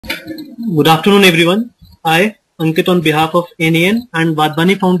Good afternoon, everyone. I, Ankit, on behalf of NEN and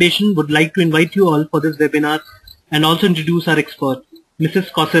Vadvani Foundation, would like to invite you all for this webinar and also introduce our expert,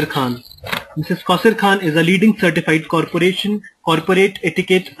 Mrs. Kauser Khan. Mrs. Kauser Khan is a leading certified corporate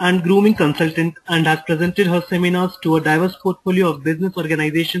etiquette and grooming consultant and has presented her seminars to a diverse portfolio of business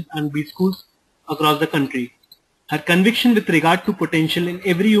organizations and B schools across the country. Her conviction with regard to potential in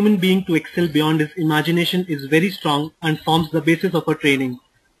every human being to excel beyond his imagination is very strong and forms the basis of her training.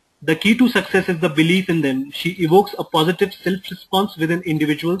 The key to success is the belief in them. She evokes a positive self-response within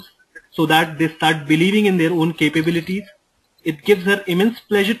individuals so that they start believing in their own capabilities. It gives her immense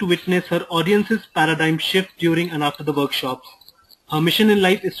pleasure to witness her audience's paradigm shift during and after the workshops. Her mission in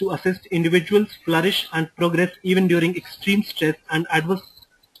life is to assist individuals flourish and progress even during extreme stress and adverse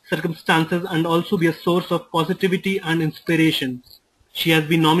circumstances and also be a source of positivity and inspiration. She has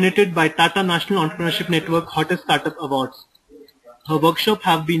been nominated by Tata National Entrepreneurship Network Hottest Startup Awards. Her workshops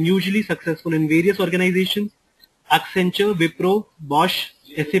have been hugely successful in various organizations: Accenture, Wipro, Bosch,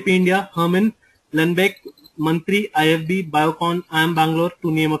 SAP India, Herman, Lundbeck, Mantri, IFB, Biocon, IIM Bangalore,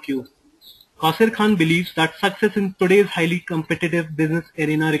 to name a few. Kauser Khan believes that success in today's highly competitive business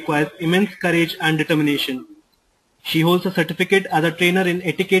arena requires immense courage and determination. She holds a certificate as a trainer in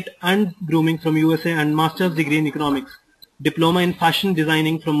etiquette and grooming from USA and master's degree in economics, diploma in fashion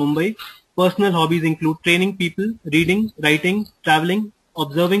designing from Mumbai. Personal hobbies include training people, reading, writing, traveling,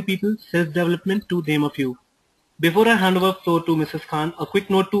 observing people, self-development, to name a few. Before I hand over the floor to Mrs. Khan, a quick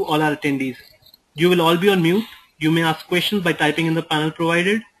note to all our attendees. You will all be on mute. You may ask questions by typing in the panel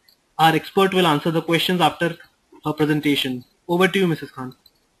provided. Our expert will answer the questions after her presentation. Over to you, Mrs. Khan.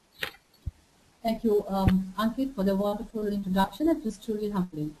 Thank you, Ankit, for the wonderful introduction. It was truly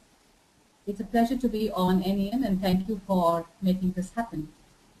humbling. It's a pleasure to be on NEN, and thank you for making this happen.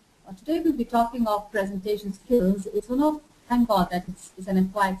 Today we'll be talking of presentation skills. It's one of, thank God that it's an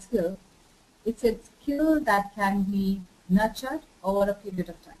acquired skill. It's a skill that can be nurtured over a period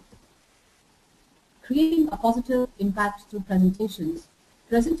of time. Creating a positive impact through presentations.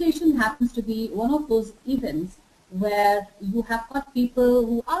 Presentation happens to be one of those events where you have got people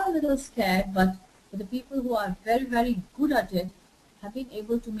who are a little scared, but the people who are very, very good at it have been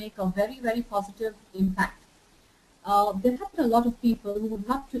able to make a very, very positive impact. There have been a lot of people who would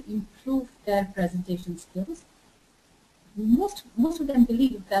love to improve their presentation skills. Most of them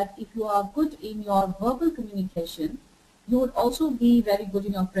believe that if you are good in your verbal communication, you would also be very good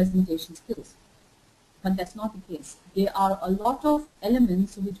in your presentation skills. But that's not the case. There are a lot of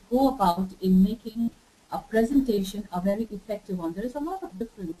elements which go about in making a presentation a very effective one. There is a lot of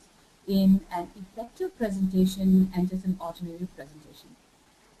difference in an effective presentation and just an ordinary presentation.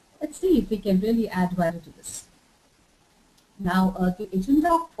 Let's see if we can really add value to this. Now, the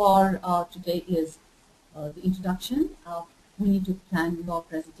agenda for today is the introduction. We need to plan your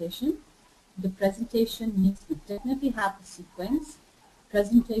presentation. The presentation needs to definitely have a sequence,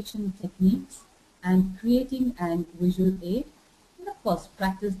 presentation techniques, and creating an visual aid. And of course,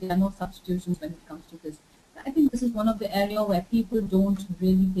 practice. There are no substitutions when it comes to this. I think this is one of the areas where people don't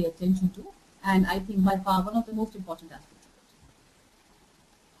really pay attention to, and I think by far one of the most important aspects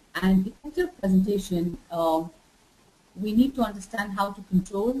of it. And effective presentation, we need to understand how to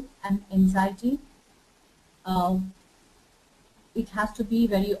control an anxiety. It has to be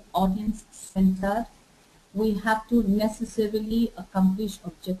very audience-centered. We have to necessarily accomplish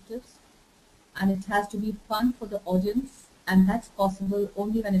objectives, and it has to be fun for the audience, and that's possible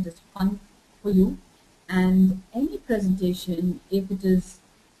only when it is fun for you. And any presentation, if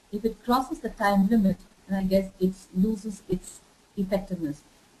it crosses the time limit, then I guess it loses its effectiveness.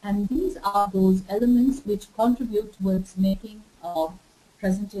 And these are those elements which contribute towards making a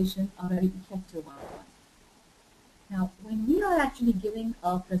presentation a very effective one. Now, when we are actually giving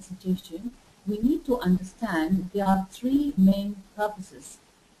a presentation, we need to understand there are three main purposes.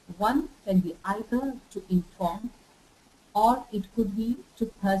 One can be either to inform, or it could be to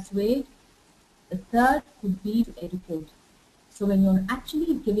persuade. The third could be to educate. So when you're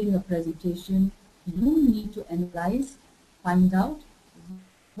actually giving a presentation, you need to analyze, find out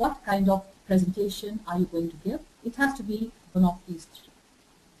what kind of presentation are you going to give. It has to be one of these three.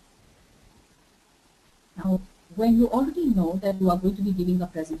 Now, when you already know that you are going to be giving a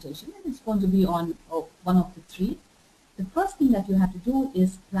presentation and it's going to be on one of the three, the first thing that you have to do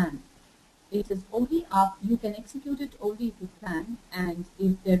is plan. It is only up, you can execute it only if you plan, and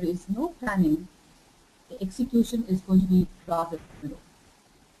if there is no planning, the execution is going to be rather low.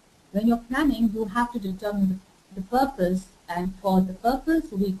 When you're planning, you have to determine the purpose, and for the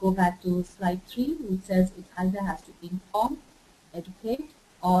purpose, we go back to slide 3, which says it either has to inform, educate,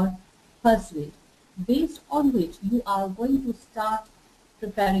 or persuade, based on which you are going to start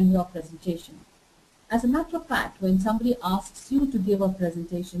preparing your presentation. As a matter of fact, when somebody asks you to give a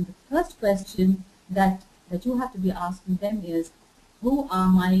presentation, the first question that you have to be asking them is, who are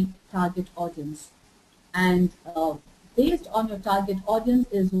my target audience? And based on your target audience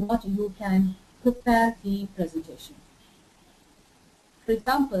is what you can prepare the presentation. For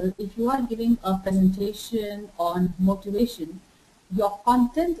example, if you are giving a presentation on motivation, your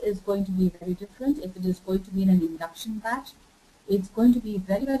content is going to be very different if it is going to be in an induction batch. It's going to be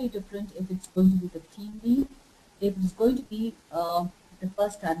very, very different if it's going to be the team lead. If it's going to be the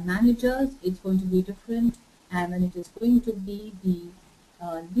first-time managers, it's going to be different. And when it is going to be the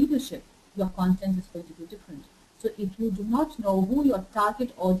leadership, your content is going to be different. So if you do not know who your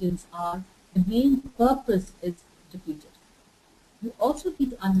target audience are, the main purpose is defeated. You also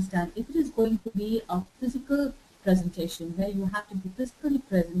need to understand if it is going to be a physical presentation where you have to be physically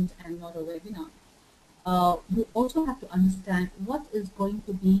present and not a webinar. You also have to understand what is going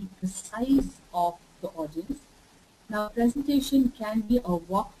to be the size of the audience. Now, presentation can be a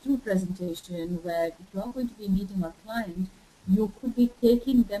walkthrough presentation where if you are going to be meeting a client, you could be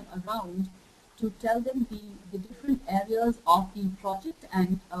taking them around to tell them the different areas of the project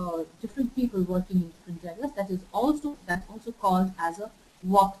and different people working in different areas. That's also called as a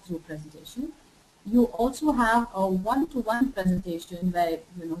walkthrough presentation. You also have a one-to-one presentation where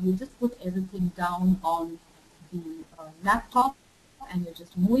you just put everything down on the laptop and you're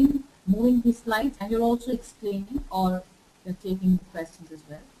just moving the slides, and you're also explaining or you're taking the questions as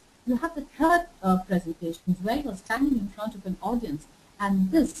well. You have the third presentations where you're standing in front of an audience,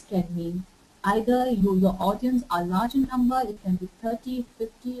 and this can mean either your audience are large in number, it can be 30,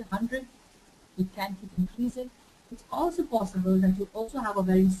 50, 100, it can keep increasing. It's also possible that you also have a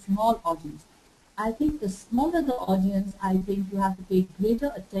very small audience. I think the smaller the audience, I think you have to pay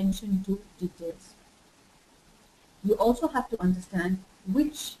greater attention to details. You also have to understand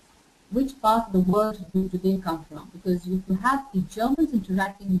which part of the world do they come from, because if you have the Germans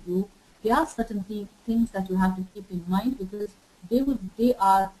interacting with you, there are certain things that you have to keep in mind, because they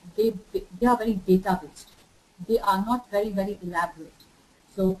are very data based. They are not very, very elaborate.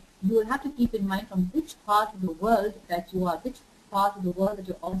 So you will have to keep in mind from which part of the world that your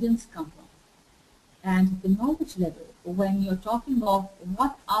audience come from. And the knowledge level, when you're talking about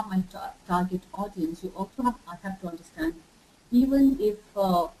what are my target audience, you also have to understand, even if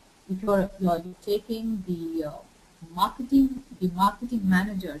you're taking the marketing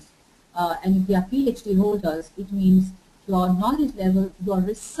managers, and if they are PhD holders, it means your knowledge level, your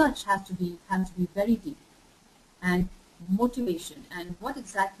research has to be very deep. And motivation, and what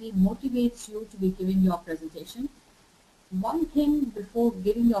exactly motivates you to be giving your presentation. One thing before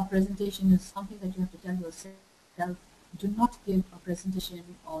giving your presentation is something that you have to tell yourself: do not give a presentation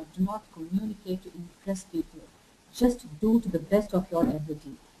or do not communicate to impress people. Just do to the best of your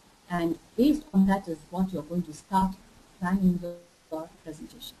ability, and based on that is what you're going to start planning your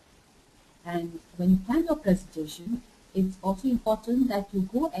presentation. And when you plan your presentation, it's also important that you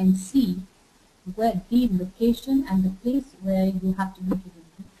go and see where the location and the place where you have to be giving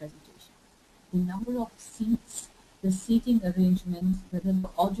the presentation. The number of seats, the seating arrangements, whether the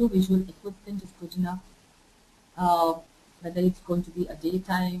audio-visual equipment is good enough, whether it's going to be a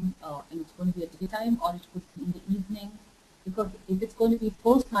daytime, and it's going to be a daytime, or it could be in the evening. Because if it's going to be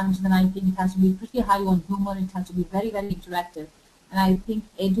post-lunch, then I think it has to be pretty high on humor. It has to be very, very interactive. And I think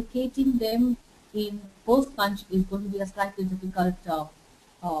educating them in post-lunch is going to be a slightly difficult.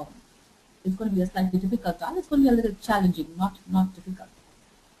 It's going to be a slightly difficult time. It's going to be a little challenging, not difficult.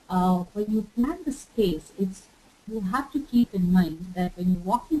 When you plan the space, you have to keep in mind that when you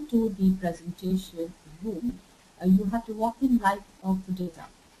walk into the presentation room, you have to walk in like a potato.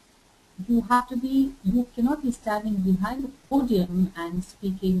 You cannot be standing behind the podium and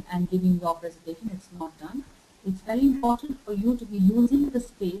speaking and giving your presentation. It's not done. It's very important for you to be using the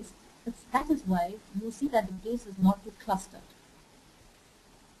space. That is why you see that the place is not too clustered.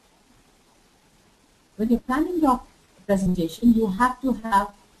 When you're planning your presentation, you have to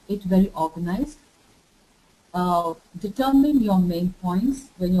have it very organized. Determine your main points.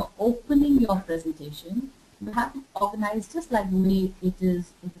 When you're opening your presentation, you have to organize just like the way it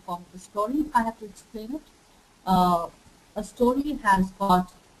is in the form of a story. If I have to explain it, a story has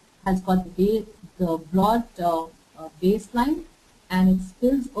got the broad baseline, and it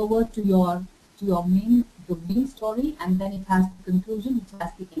spills over to your main story, and then it has the conclusion, which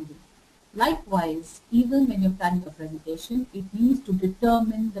has the ending. Likewise, even when you're planning your presentation, it needs to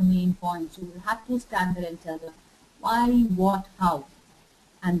determine the main points. You will have to stand there and tell them why, what, how.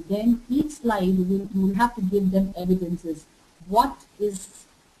 And then each slide, you will have to give them evidences.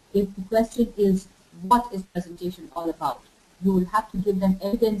 If the question is, what is presentation all about? you will have to give them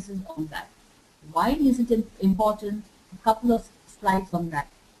evidences on that. Why is it important? A couple of slides on that.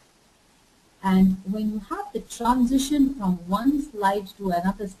 And when you have the transition from one slide to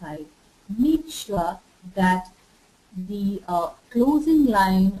another slide, make sure that the closing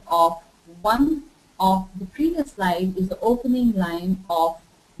line of one of the previous slide is the opening line of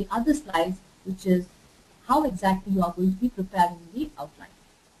the other slides, which is how exactly you are going to be preparing the outline.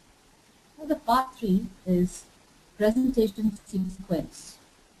 Now the part 3 is presentation sequence.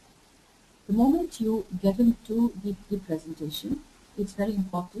 The moment you get into the presentation, it's very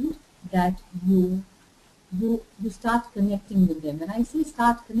important that you start connecting with them. When I say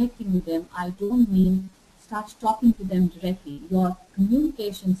start connecting with them, I don't mean start talking to them directly. Your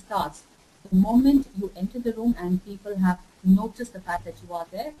communication starts the moment you enter the room and people have noticed the fact that you are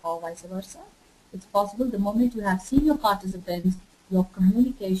there, or vice versa. It's possible the moment you have seen your participants, your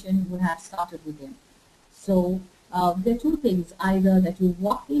communication would have started with them. So there are two things: either that you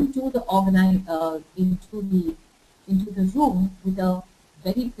walk into the into the room with a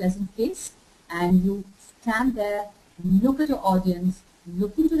very pleasant face, and you stand there, look at your audience,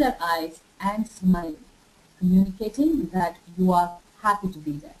 look into their eyes, and smile, communicating that you are happy to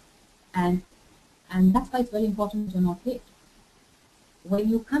be there. And that's why it's very important you're not late. When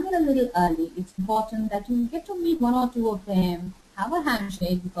you come in a little early, it's important that you get to meet one or two of them, have a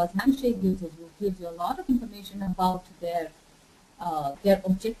handshake, because handshake gives you a lot of information about their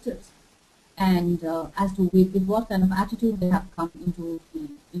objectives, and as to with what kind of attitude they have come into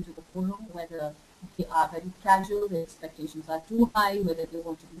the forum, whether they are very casual, their expectations are too high, whether they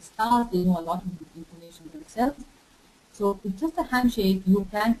want to be stars, they know a lot of information themselves. So with just a handshake, you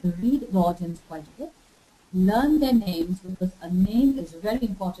can read the audience quite a bit, learn their names, because a name is very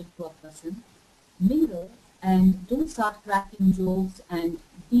important to a person, mingle, and don't start cracking jokes and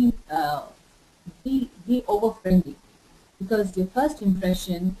be over friendly, because your first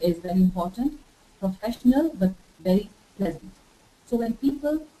impression is very important, professional but very pleasant. So when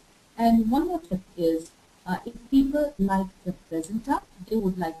people, and one more tip is, if people like the presenter, they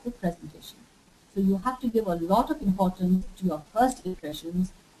would like the presentation. So you have to give a lot of importance to your first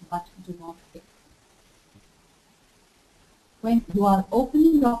impressions, but do not pick. When you are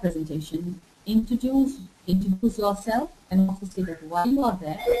opening your presentation, introduce yourself and also say that why you are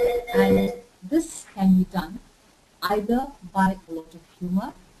there. And this can be done either by a lot of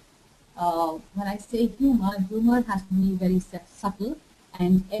humor. When I say humor, humor has to be very subtle,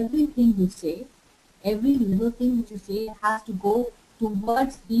 and everything you say, every little thing which you say has to go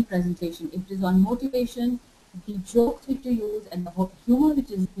towards the presentation. If it is on motivation, the jokes which you use and the humor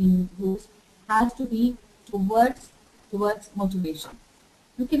which is being used has to be towards motivation.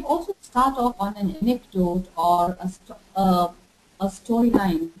 You can also start off on an anecdote or a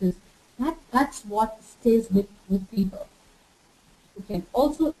storyline, because that's what stays with people. You can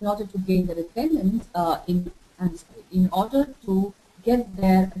also, in order to gain their attendance, in order to get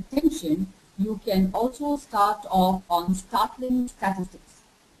their attention, you can also start off on startling statistics.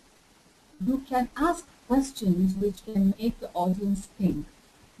 You can ask questions which can make the audience think.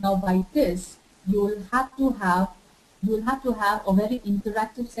 Now, by this, you will have to have a very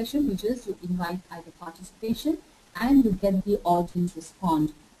interactive session, which is you invite either participation and you get the audience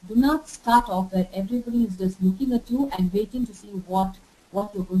respond. Do not start off where everybody is just looking at you and waiting to see what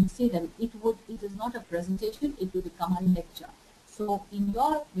you're going to say them. It is not a presentation, it will become a lecture. So when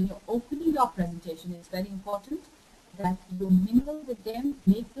you're opening your presentation, it's very important that you mingle with them,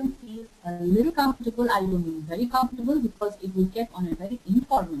 make them feel a little comfortable. I don't mean very comfortable, because it will get on a very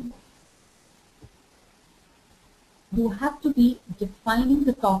informal mode. You have to be defining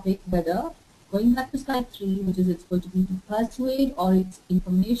the topic, whether going back to slide 3, which is it's going to be to persuade, or it's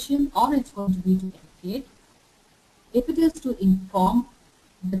information, or it's going to be to educate. If it is to inform,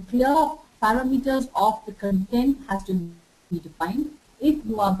 the clear parameters of the content has to be defined. If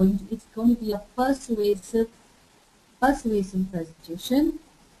you are going to, it's going to be a persuasive presentation,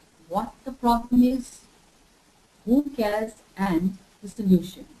 what the problem is, who cares, and the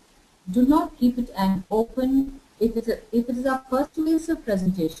solution. Do not keep it an open. If it is a persuasive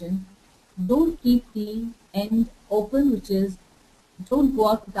presentation, don't keep the end open, which is don't go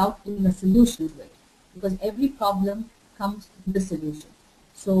out without giving a solution to it, because every problem comes with a solution.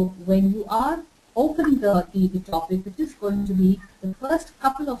 So when you are opening the topic, which is going to be the first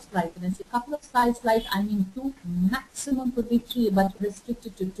couple of slides, when I say couple of slides, I mean 2, maximum could be 3, but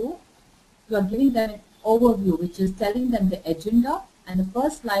restricted to 2. You are giving them an overview, which is telling them the agenda, and the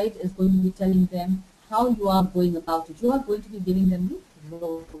first slide is going to be telling them how you are going about it. You are going to be giving them the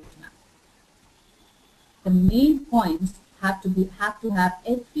roadmap. The main points have to have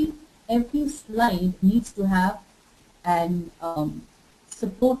every slide needs to have and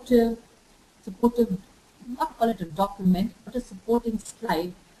supportive, not call it a document, but a supporting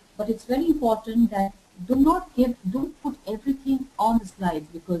slide. But it's very important that don't put everything on the slides,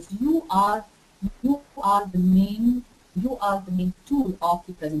 because you are the main tool of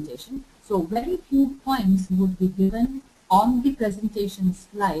the presentation. So very few points would be given on the presentation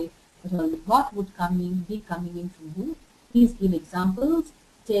slide, but a lot would be coming in from you. Please give examples,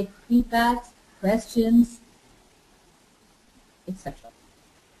 take feedbacks, questions, etc.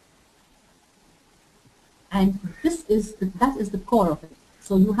 And that is the core of it.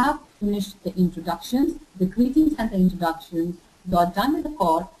 So you have finished the introductions, the greetings and the introductions. You are done with the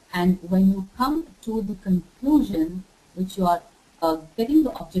core, and when you come to the conclusion, which you are getting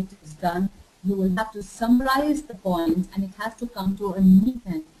the objectives done, you will have to summarize the points, and it has to come to a neat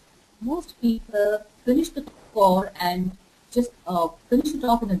end. Most people finish the core and just finish it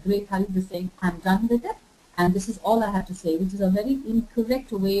off in a great hurry, just saying, "I'm done with it, and this is all I have to say," which is a very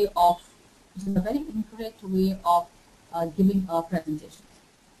incorrect way of giving a presentation.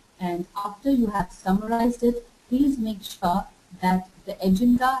 And after you have summarized it, please make sure that the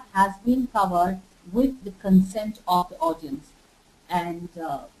agenda has been covered with the consent of the audience. And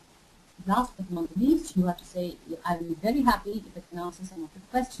last but not least, you have to say, "I will be very happy if I can answer some of the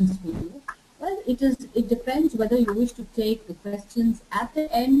questions for you." Well, it depends whether you wish to take the questions at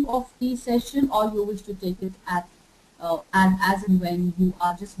the end of the session, or you wish to take it at as and when you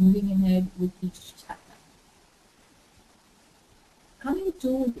are just moving ahead with each chapter. Coming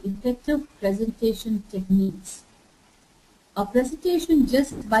to the effective presentation techniques. A presentation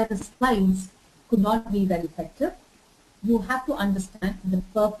just by the slides could not be very effective. You have to understand the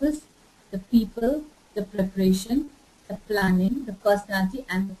purpose, the people, the preparation, the planning, the personality,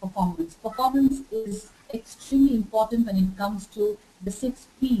 and the performance. Performance is extremely important when it comes to the 6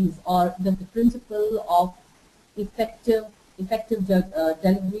 P's, or the principle of effective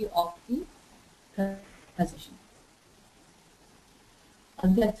delivery of the presentation.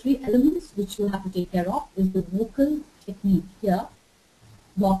 There are 3 elements which you have to take care of. Is the vocal technique here,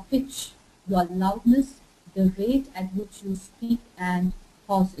 your pitch, your loudness, the rate at which you speak, and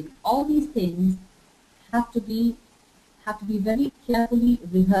pausing. All these things have to be very carefully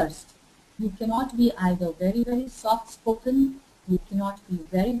rehearsed. You cannot be either very, very soft spoken, you cannot be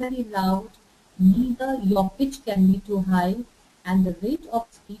very, very loud, neither your pitch can be too high, and the rate of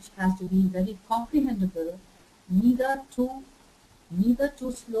speech has to be very comprehensible, neither too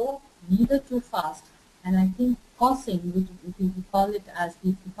slow, neither too fast. And I think pausing, which we call it as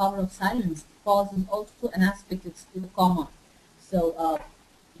the power of silence, pause is also an aspect, it's the comma. So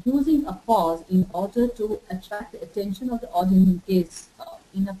using a pause in order to attract the attention of the audience, in case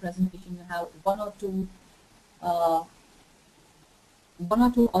in a presentation you have one or two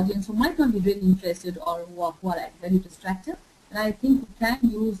audience who might not be really interested, or who are very distracted. And I think we can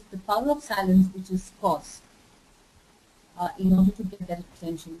use the power of silence, which is pause, in order to get that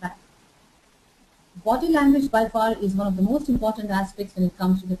attention back. Body language by far is one of the most important aspects when it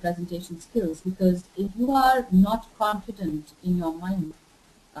comes to the presentation skills, because if you are not confident in your mind,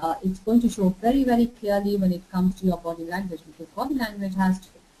 it's going to show very, very clearly when it comes to your body language, because body language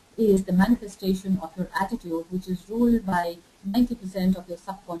is the manifestation of your attitude, which is ruled by 90% of your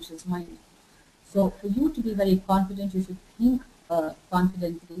subconscious mind. So for you to be very confident, you should think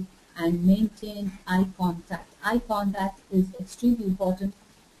confidently and maintain eye contact. Eye contact is extremely important,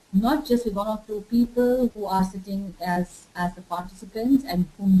 not just with one or two people who are sitting as the participants and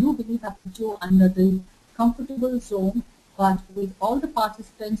whom you believe have put you under the comfortable zone, but with all the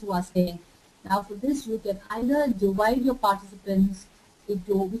participants who are staying. Now for this, you can either divide your participants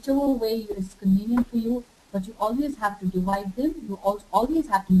into whichever way is convenient for you, but you always have to divide them. You always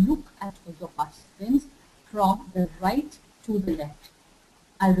have to look at your participants from the right to the left.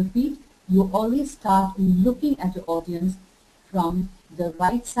 I repeat, you always start looking at your audience from the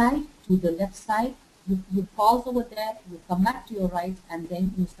right side to the left side. You pause over there, you come back to your right, and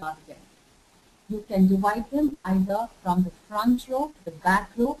then you start again. You can divide them either from the front row, the back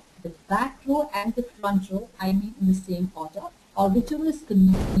row and the front row, I mean in the same order, or whichever is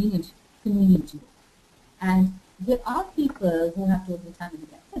convenient to you. And there are people who have told me time and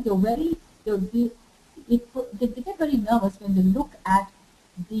again, they get very nervous when they look at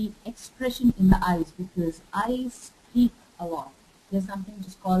the expression in the eyes, because eyes speak a lot. There's something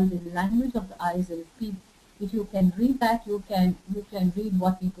just called the language of the eyes. If you can read that, you can read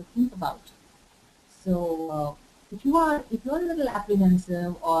what people think about. So if you're a little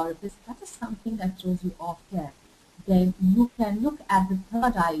apprehensive, or that is something that throws you off there, then you can look at the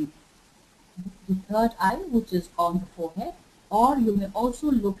third eye, which is on the forehead, or you may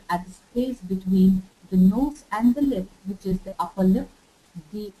also look at the space between the nose and the lip, which is the upper lip,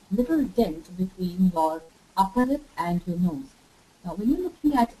 the little dent between your upper lip and your nose. Now, when you're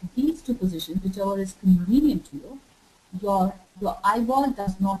looking at these two positions, whichever is convenient to you, your eyeball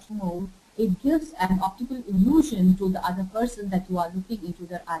does not move. It gives an optical illusion to the other person that you are looking into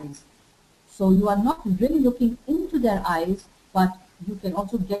their eyes. So you are not really looking into their eyes, but you can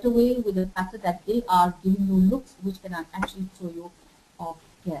also get away with the fact that they are giving you looks which can actually throw you off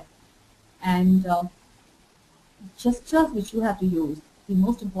guard. And gestures which you have to use, the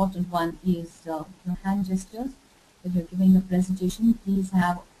most important one is your hand gestures. If you're giving a presentation, please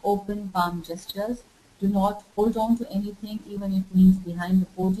have open palm gestures. Do not hold on to anything, even if it means behind the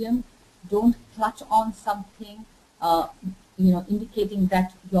podium. Don't clutch on something, indicating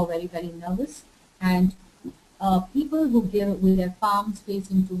that you're very, very nervous. And people who give with their palms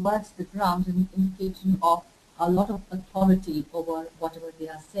facing towards the ground is an indication of a lot of authority over whatever they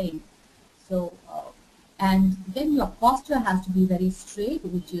are saying. So, and then your posture has to be very straight,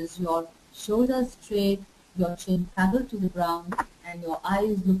 which is your shoulders straight, your chin parallel to the ground, and your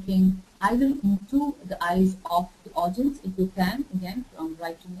eyes looking either into the eyes of the audience, if you can, again from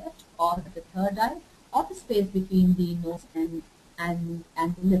right to left, or the third eye, or the space between the nose and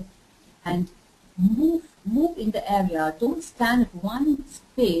the lip. And move in the area. Don't stand at one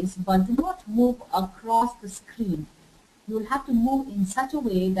space, but do not move across the screen. You will have to move in such a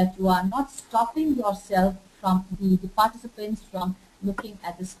way that you are not stopping yourself from the participants from looking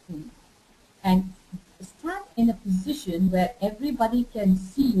at the screen. And stand in a position where everybody can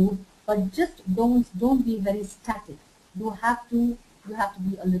see you, but just don't be very static. You have to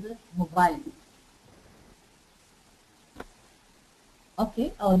be a little mobile.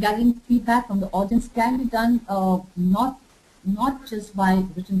 Okay, gathering feedback from the audience can be done not just by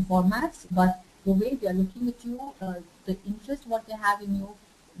written formats, but the way they are looking at you, the interest what they have in you,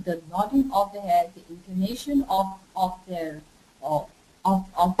 the nodding of the head, the inclination of their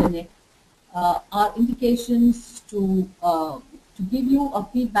neck, are indications to give you a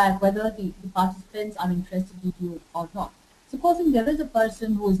feedback whether the participants are interested in you or not. Supposing there is a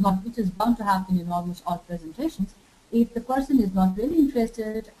person who is not, which is bound to happen in almost all presentations, if the person is not really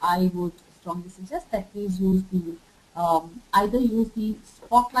interested, I would strongly suggest that please use the either use the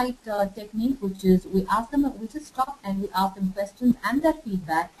spotlight technique, which is we just stop and we ask them questions and their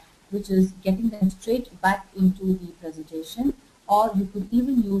feedback, which is getting them straight back into the presentation. Or you could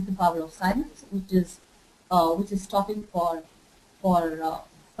even use the power of silence, which is stopping for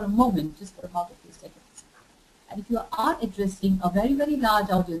a moment, just for about a few seconds. And if you are addressing a very, very large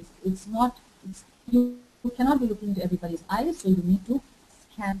audience, you cannot be looking into everybody's eyes, so you need to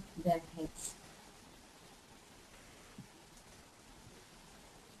scan their heads.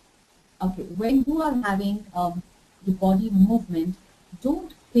 Okay, when you are having the body movement,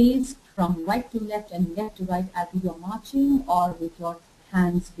 don't face from right to left and left to right as if you're marching or with your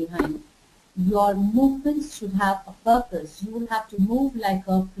hands behind. Your movements should have a purpose. You will have to move like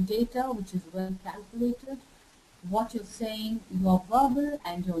a predator, which is well calculated. What you're saying, your verbal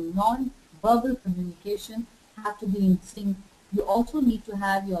and your non-verbal communication have to be in sync. You also need to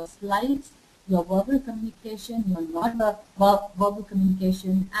have your slides, your verbal communication, your non-verbal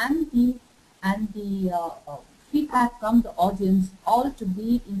communication, and the feedback from the audience, all to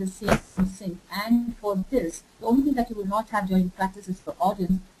be in the same sync. And for this, the only thing that you will not have during practice is for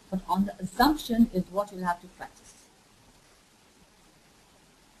audience, but on the assumption is what you'll have to practice.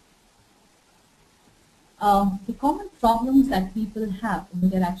 The common problems that people have when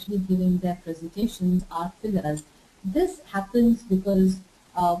they're actually giving their presentations are fillers. This happens because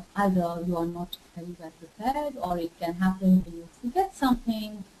either you are not very well prepared, or it can happen when you forget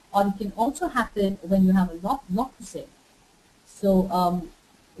something, or it can also happen when you have a lot to say. So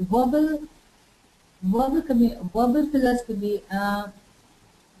verbal fillers could be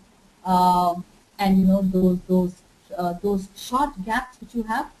and you know those short gaps which you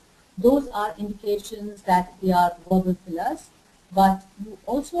have, those are indications that they are verbal fillers. But you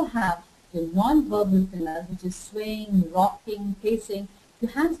also have the non-verbal fillers, which is swaying, rocking, pacing.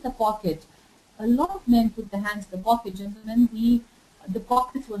 Your hands in the pocket. A lot of men put their hands in the pocket. Gentlemen, the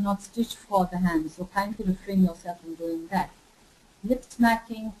pockets were not stitched for the hands, so kindly refrain yourself from doing that. Lip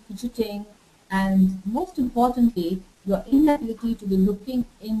smacking, fidgeting, and most importantly, your inability to be looking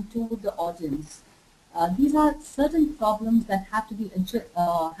into the audience. These are certain problems that have to be addressed.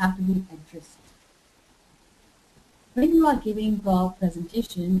 When you are giving a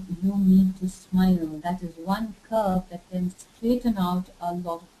presentation, you need to smile. That is one curve that can straighten out a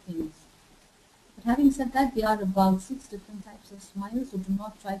lot of things. But having said that, there are about 6 different types of smiles, so do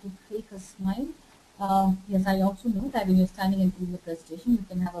not try to fake a smile. Yes, I also know that when you're standing and doing a presentation, you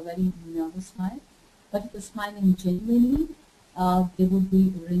can have a very nervous smile. But if you're smiling genuinely, there would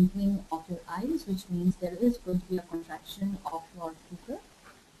be wrinkling of your eyes, which means there is going to be a contraction of your pupil,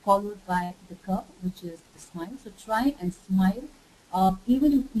 followed by the curve, which is the smile. So try and smile.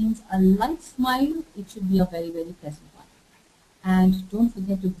 Even if it means a light smile, it should be a very, very pleasant one. And don't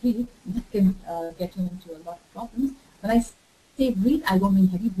forget to breathe. That can get you into a lot of problems. When I say breathe, I don't mean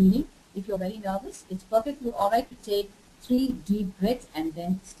heavy breathing. If you're very nervous, it's perfectly all right to take 3 deep breaths and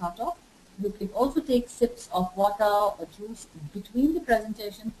then start off. You can also take sips of water or juice between the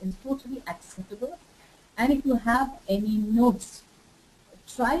presentation. It's totally acceptable. And if you have any notes,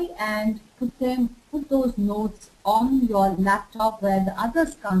 try and put those notes on your laptop where the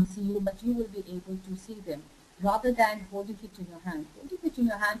others can't see you, but you will be able to see them, rather than holding it in your hand. Holding it in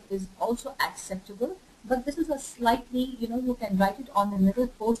your hand is also acceptable, but this is a slightly, you can write it on the little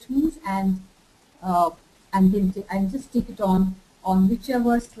post-its and just stick it on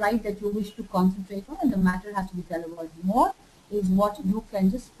whichever slide that you wish to concentrate on, and the matter has to be delivered more, is what you can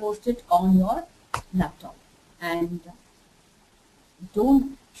just post it on your laptop. And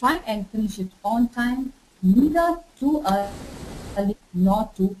don't try and finish it on time, neither too early nor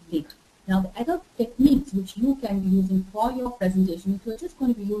too late. Now, the other techniques which you can be using for your presentation, if you're just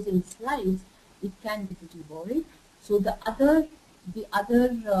going to be using slides, it can be pretty boring. So the other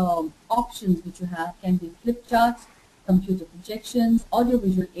options which you have can be flip charts, computer projections,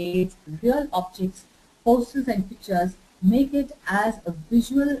 audiovisual aids, real objects, posters and pictures. Make it as a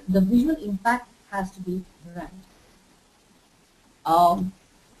visual. The visual impact has to be grand.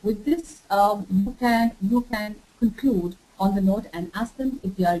 With this, you can conclude on the note and ask them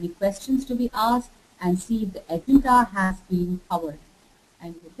if there are any questions to be asked, and see if the agenda has been covered.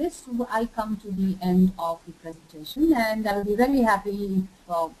 And with this, I come to the end of the presentation, and I will be very happy if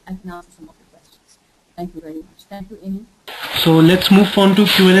I can answer some of the questions. Thank you very much. Thank you, Amy. So let's move on to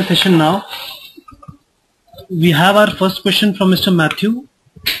Q&A session now. We have our first question from Mr. Matthew.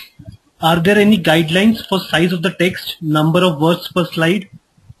 Are there any guidelines for size of the text, number of words per slide?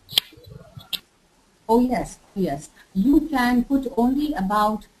 Oh yes, yes. You can put only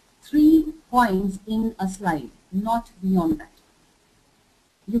about 3 points in a slide, not beyond that.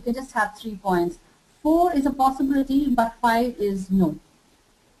 You can just have 3 points. 4 is a possibility, but 5 is no.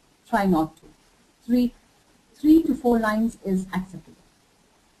 Try not to. 3 to 4 lines is acceptable.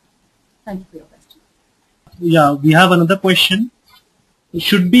 Thank you for your question. Yeah, we have another question.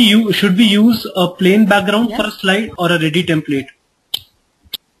 Should we use a plain background for a slide or a ready template?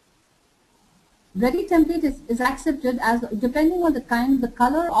 Ready template is accepted, as depending on the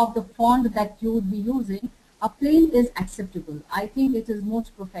color of the font that you would be using. A plain is acceptable. I think it is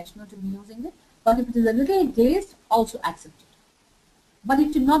most professional to be using it. But if it is a little glazed, also accepted. But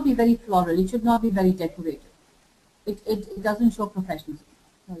it should not be very floral. It should not be very decorative. It doesn't show professionalism.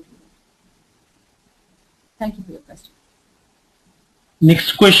 Thank you for your question.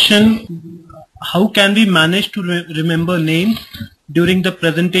 Next question. How can we manage to remember names during the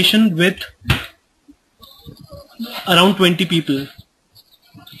presentation with around 20 people?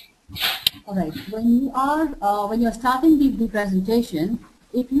 All right. When you're starting the presentation,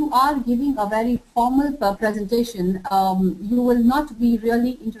 if you are giving a very formal presentation, you will not be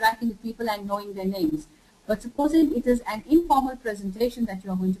really interacting with people and knowing their names. But supposing it is an informal presentation that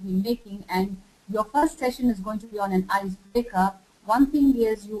you are going to be making, and your first session is going to be on an icebreaker, one thing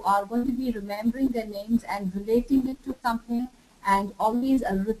is you are going to be remembering their names and relating it to something, and always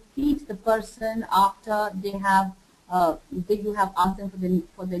repeat the person after they have you have asked them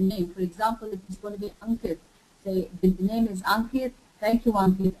for their name. For example, if it's going to be Ankit, say the name is Ankit, thank you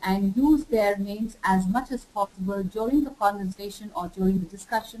Ankit, and use their names as much as possible during the conversation or during the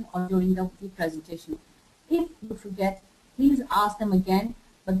discussion or during the presentation. If you forget, please ask them again,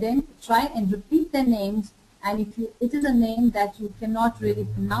 but then try and repeat their names. And if it is a name that you cannot really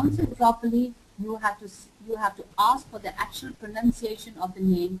pronounce it properly, you have to ask for the actual pronunciation of the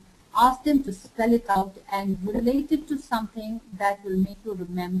name. Ask them to spell it out and relate it to something that will make you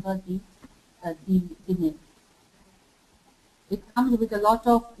remember the name. It comes with a lot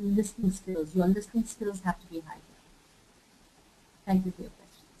of listening skills. Your listening skills have to be high. Thank you for your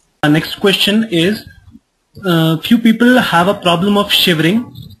questions. Our next question is, few people have a problem of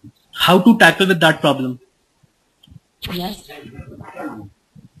shivering. How to tackle with that problem? Yes.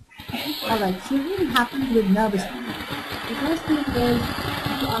 All right. Shivering happens with nervousness. The first thing is,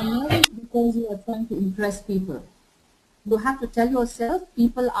 you are nervous because you are trying to impress people. You have to tell yourself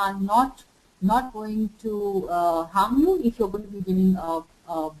people are not going to harm you if you're going to be giving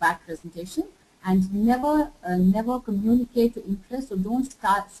a bad presentation, and never communicate to impress. So don't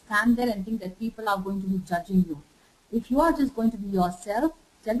stand there and think that people are going to be judging you. If you are just going to be yourself,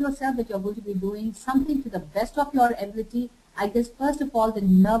 Tell yourself that you're going to be doing something to the best of your ability. I guess first of all the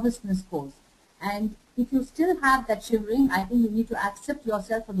nervousness goes. And if you still have that shivering, I think you need to accept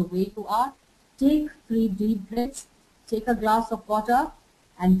yourself for the way you are. Take 3 deep breaths, take a glass of water,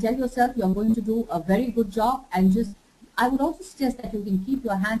 and tell yourself you're going to do a very good job. And just, I would also suggest that you can keep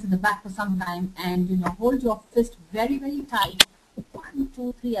your hands in the back for some time and hold your fist very, very tight. 1,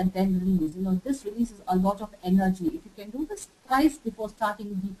 2, 3, and then release. This releases a lot of energy. If you can do this twice before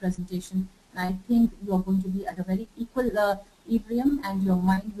starting the presentation, I think you are going to be at a very equal equilibrium, and your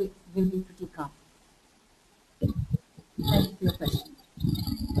mind will be pretty calm. Thank you for your question.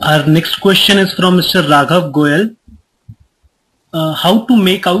 Our next question is from Mr. Raghav Goyal. How to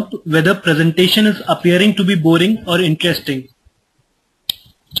make out whether presentation is appearing to be boring or interesting?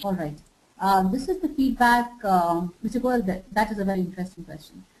 All right. This is the feedback, Mr. Goyal, that is a very interesting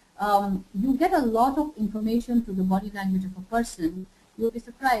question. You get a lot of information through the body language of a person. You'll be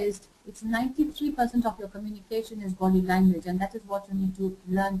surprised, it's 93% of your communication is body language, and that is what you need to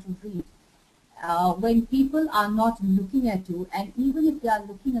learn to read. When people are not looking at you, and even if they are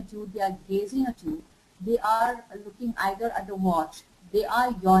looking at you, they are gazing at you, they are looking either at the watch, they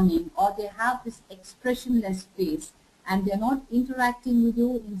are yawning, or they have this expressionless face, and they're not interacting with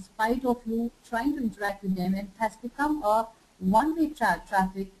you in spite of you trying to interact with them, and it has become a one-way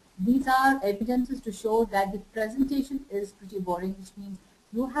traffic. These are evidences to show that the presentation is pretty boring, which means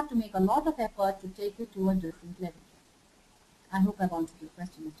you have to make a lot of effort to take it to a different level. I hope I've answered your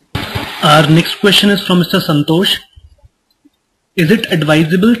question, Mr. K. Our next question is from Mr. Santosh. Is it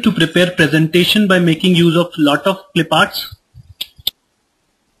advisable to prepare presentation by making use of lot of clip arts?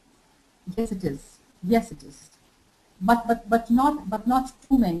 Yes, it is. Yes, it is. But not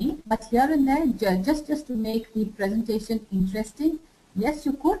too many. But here and there, just to make the presentation interesting. Yes,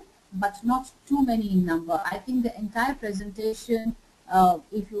 you could, but not too many in number. I think the entire presentation,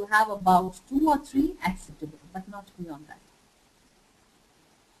 if you have about 2 or 3, acceptable, but not beyond that.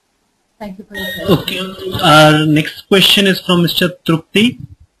 Thank you for your question. Okay. Our next question is from Mr. Trupti.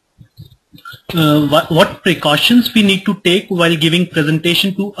 What precautions we need to take while giving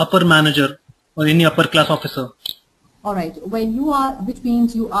presentation to upper manager or any upper class officer? All right. When you are, which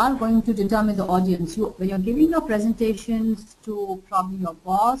means you are going to determine the audience. When you're giving your presentations to probably your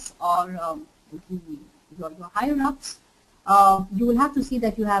boss or your higher ups, you will have to see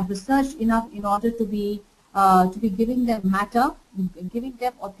that you have researched enough in order to be giving them matter, giving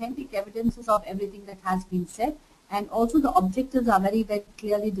them authentic evidences of everything that has been said, and also the objectives are very, very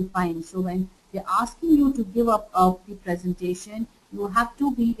clearly defined. So when they're asking you to give up the presentation, you have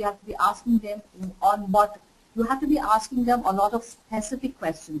to be asking them on what. You have to be asking them a lot of specific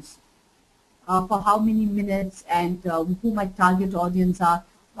questions for how many minutes and who my target audience are.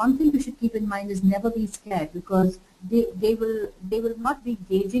 One thing you should keep in mind is never be scared, because they will not be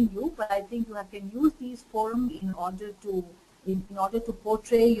gauging you, but I think you can use these forums in order to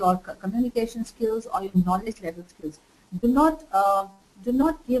portray your communication skills or your knowledge level skills. Do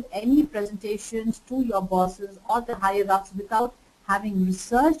not give any presentations to your bosses or the higher ups without having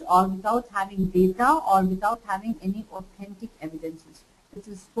researched or without having data or without having any authentic evidences. This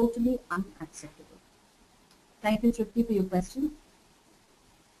is totally unacceptable. Thank you, Tripti, for your question.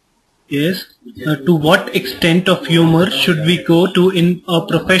 Yes. To what extent of humor should we go to in a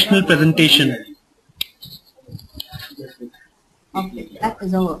professional presentation? Okay, that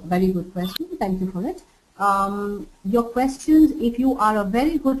is a very good question. Thank you for it. Your questions, if you are a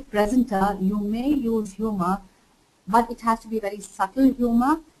very good presenter, you may use humor, but it has to be very subtle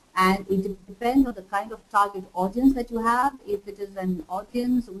humor, and it depends on the kind of target audience that you have. If it is an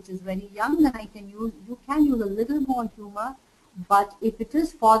audience which is very young, then you can use a little more humor. But if it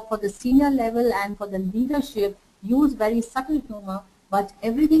is for the senior level and for the leadership, use very subtle humor. But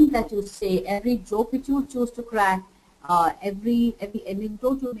everything that you say, every joke which you choose to crack, every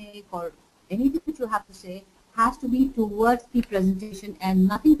anecdote you make, or anything that you have to say, has to be towards the presentation and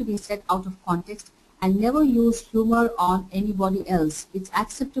nothing to be said out of context. And never use humor on anybody else. It's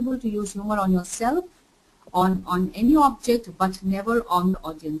acceptable to use humor on yourself, on any object, but never on the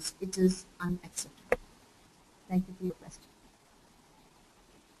audience. It is unacceptable. Thank you for your question.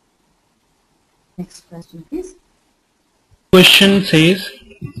 Next question, please. Question says,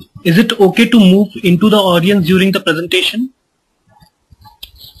 is it okay to move into the audience during the presentation?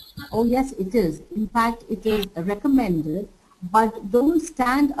 Oh yes, it is. In fact, it is recommended. But don't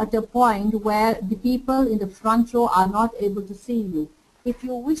stand at a point where the people in the front row are not able to see you. If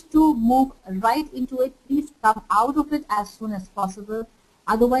you wish to move right into it, please come out of it as soon as possible.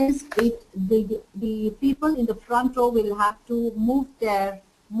 Otherwise, the people in the front row will have to move their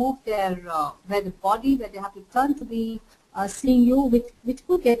where the body, where they have to turn to the seeing you, which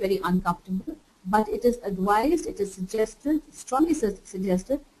could get very uncomfortable. But it is advised, it is suggested, strongly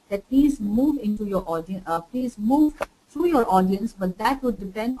suggested that please move into your audience, please move through your audience, but that would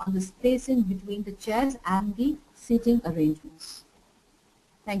depend on the spacing between the chairs and the seating arrangements.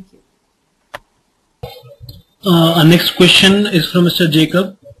 Thank you. Our next question is from Mr.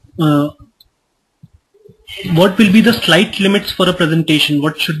 Jacob. What will be the slide limits for a presentation?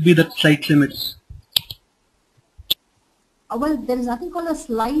 What should be the slide limits? Well, there is nothing called a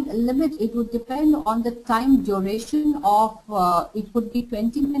slide limit. It would depend on the time duration of, it could be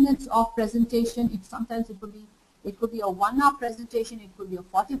 20 minutes of presentation. Sometimes it could be a 1 hour presentation. It could be a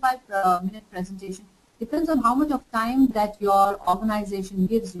 45-minute presentation. Depends on how much of time that your organization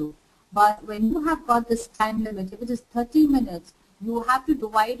gives you. But when you have got this time limit, if it is 30 minutes, you have to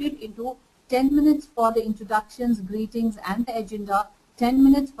divide it into 10 minutes for the introductions, greetings, and the agenda, 10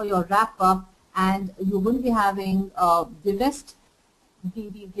 minutes for your wrap-up, and you're going to be having the rest,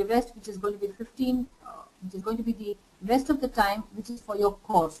 which is going to be 15, which is going to be the rest of the time, which is for your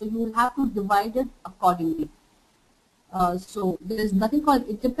course. So you will have to divide it accordingly. So there is nothing called,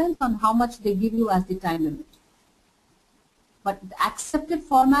 it depends on how much they give you as the time limit. But the accepted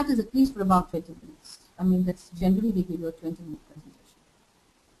format is at least for about 20 minutes. I mean, that's generally they give you a 20-minute presentation.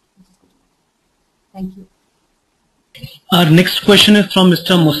 Which is good. Thank you. Our next question is from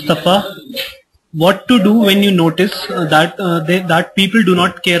Mr. Mustafa. What to do when you notice that people do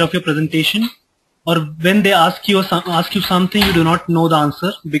not care of your presentation, or when they ask you something you do not know the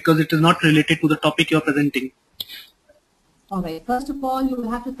answer because it is not related to the topic you are presenting? All right. First of all, you will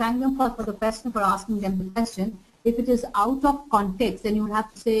have to thank them for the question, for asking them the question. If it is out of context, then you will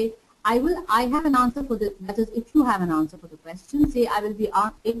have to say, I have an answer for this. That is, if you have an answer for the question, say, I will be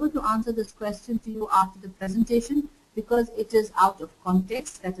able to answer this question to you after the presentation because it is out of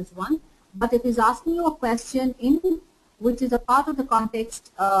context. That is one. But if he's asking you a question which is a part of the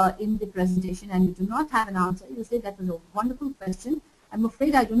context in the presentation and you do not have an answer, you say that was a wonderful question. I'm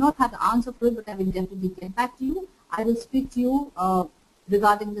afraid I do not have the answer for it, but I will definitely get back to you. I will speak to you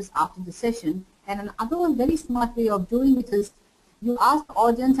regarding this after the session. And another very smart way of doing it is you ask the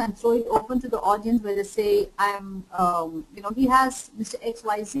audience and throw it open to the audience where they say, he has Mr.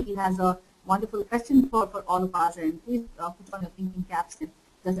 XYZ, he has a wonderful question for all of us, and please put on your thinking caps.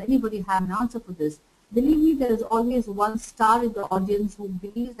 Does anybody have an answer for this? Believe me, there is always one star in the audience who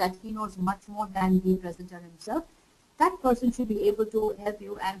believes that he knows much more than the presenter himself. That person should be able to help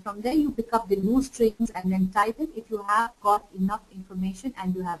you, and from there you pick up the loose strings and then type it if you have got enough information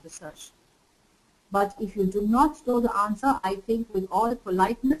and you have research. But if you do not know the answer, I think with all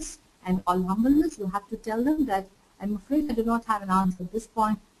politeness and all humbleness, you have to tell them that I'm afraid I do not have an answer at this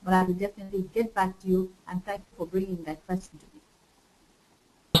point, but I will definitely get back to you, and thank you for bringing that question to me.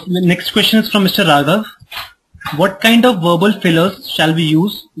 The next question is from Mr. Raghav. What kind of verbal fillers shall we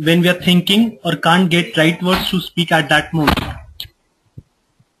use when we are thinking or can't get right words to speak at that moment?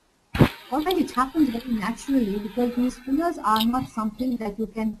 All right, it happens very naturally because these fillers are not something that you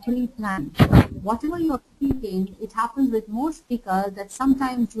can pre-plan. Whatever you're speaking, it happens with most speakers that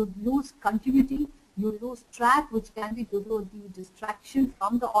sometimes you lose continuity, you lose track, which can be due to the distraction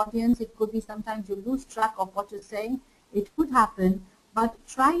from the audience. It could be sometimes you lose track of what you're saying. It could happen, but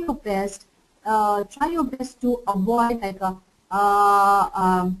try your best. Try your best to avoid like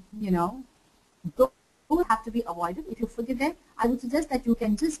don't have to be avoided. If you forget it, I would suggest that you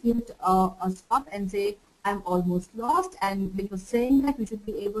can just give it a stop and say, I'm almost lost, and when you're saying that, you should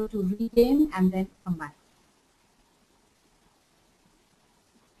be able to regain and then come back.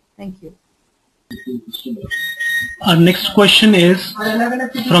 Thank you. Our next question is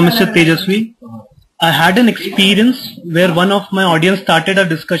from Mr. Tejasvi. I had an experience where one of my audience started a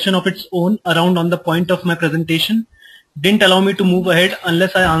discussion of its own around on the point of my presentation, didn't allow me to move ahead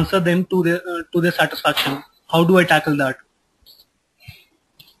unless I answer them to their satisfaction. How do I tackle that?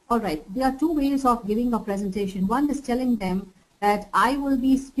 All right, there are two ways of giving a presentation. One is telling them that I will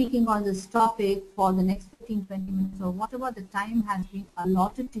be speaking on this topic for the next 15-20 minutes or whatever the time has been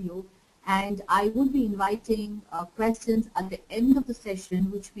allotted to you, and I would be inviting questions at the end of the session,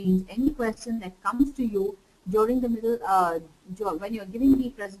 which means any question that comes to you during the middle, when you're giving the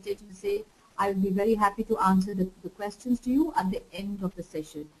presentation, to say, I will be very happy to answer the questions to you at the end of the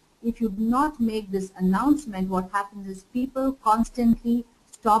session. If you do not make this announcement, what happens is people constantly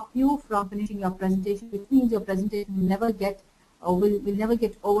stop you from finishing your presentation, which means your presentation will never get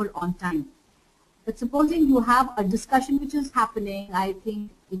over on time. But supposing you have a discussion which is happening, I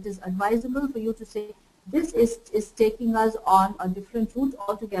think it is advisable for you to say, this is taking us on a different route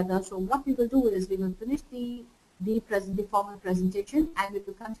altogether. So what we will do is we will finish the formal presentation and we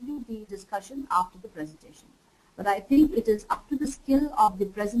will continue the discussion after the presentation. But I think it is up to the skill of the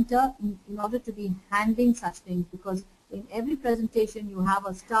presenter in order to be handling such things, because in every presentation you have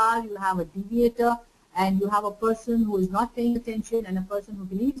a star, you have a deviator, and you have a person who is not paying attention, and a person who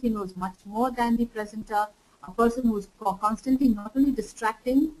believes he knows much more than the presenter, a person who is constantly not only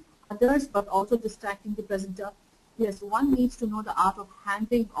distracting others but also distracting the presenter. Yes, one needs to know the art of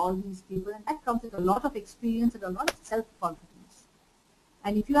handling all these people, and that comes with a lot of experience and a lot of self-confidence.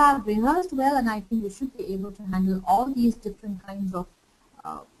 And if you have rehearsed well, and I think you should be able to handle all these different kinds of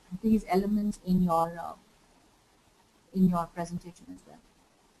these elements in your presentation as well.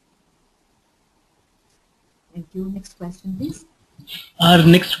 Thank you. Next question, please. Our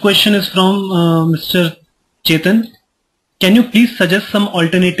next question is from Mr. Chetan. Can you please suggest some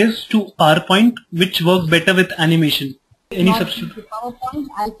alternatives to PowerPoint which work better with animation? Any substitute? PowerPoint,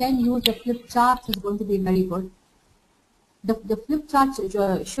 I can use the flip charts. Is going to be very good. The flip charts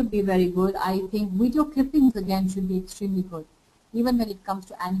should be very good. I think video clippings again should be extremely good, even when it comes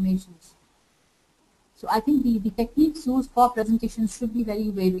to animations. So I think the techniques used for presentations should be very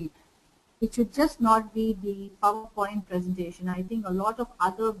varied. It should just not be the PowerPoint presentation. I think a lot of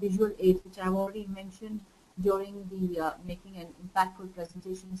other visual aids, which I've already mentioned during the making an impactful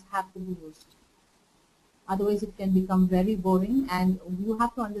presentations, have to be used. Otherwise, it can become very boring, and you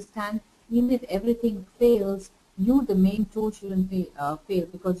have to understand, even if everything fails, you, the main tool, shouldn't fail,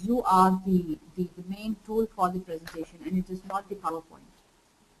 because you are the main tool for the presentation, and it is not the PowerPoint.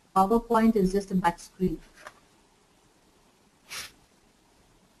 PowerPoint is just a back screen.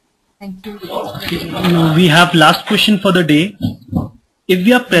 Thank you. We have last question for the day. If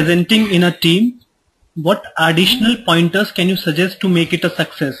we are presenting in a team, what additional pointers can you suggest to make it a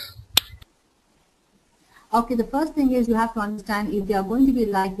success? Okay, the first thing is you have to understand, if they are going to be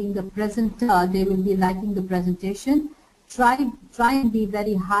liking the presenter, they will be liking the presentation. Try and be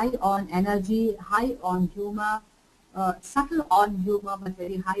very high on energy, high on humor, subtle on humor, but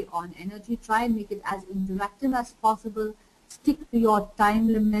very high on energy. Try and make it as interactive as possible. Stick to your time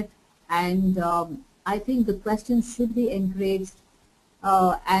limit, and I think the questions should be encouraged,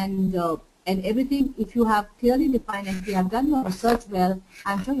 and everything, if you have clearly defined and if you have done your research well,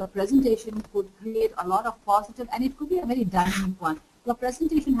 I'm sure your presentation could create a lot of positive, and it could be a very dynamic one. Your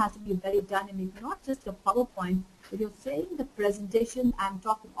presentation has to be very dynamic, not just a PowerPoint. If you're saying the presentation, I'm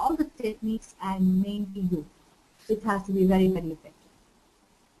talking all the techniques and mainly you. It has to be very, very effective.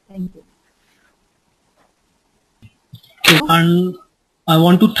 Thank you. And I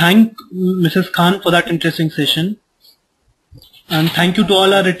want to thank Mrs. Khan for that interesting session. And thank you to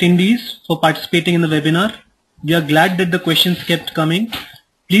all our attendees for participating in the webinar. We are glad that the questions kept coming.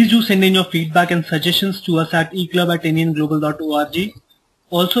 Please do send in your feedback and suggestions to us at eclub@nenglobal.org.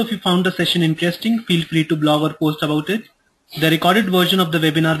 Also, if you found the session interesting, feel free to blog or post about it. The recorded version of the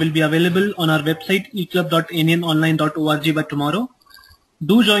webinar will be available on our website eclub.nenonline.org by tomorrow.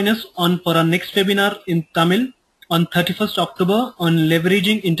 Do join us for our next webinar in Tamil on 31st October on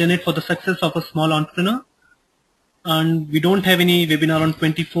leveraging internet for the success of a small entrepreneur. And we don't have any webinar on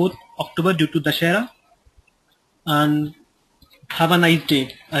 24th October due to Dashera. And have a nice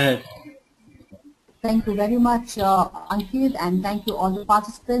day ahead. Thank you very much, Ankit, and thank you all the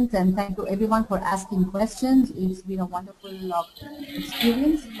participants, and thank you everyone for asking questions. It's been a wonderful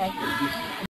experience. Thank you.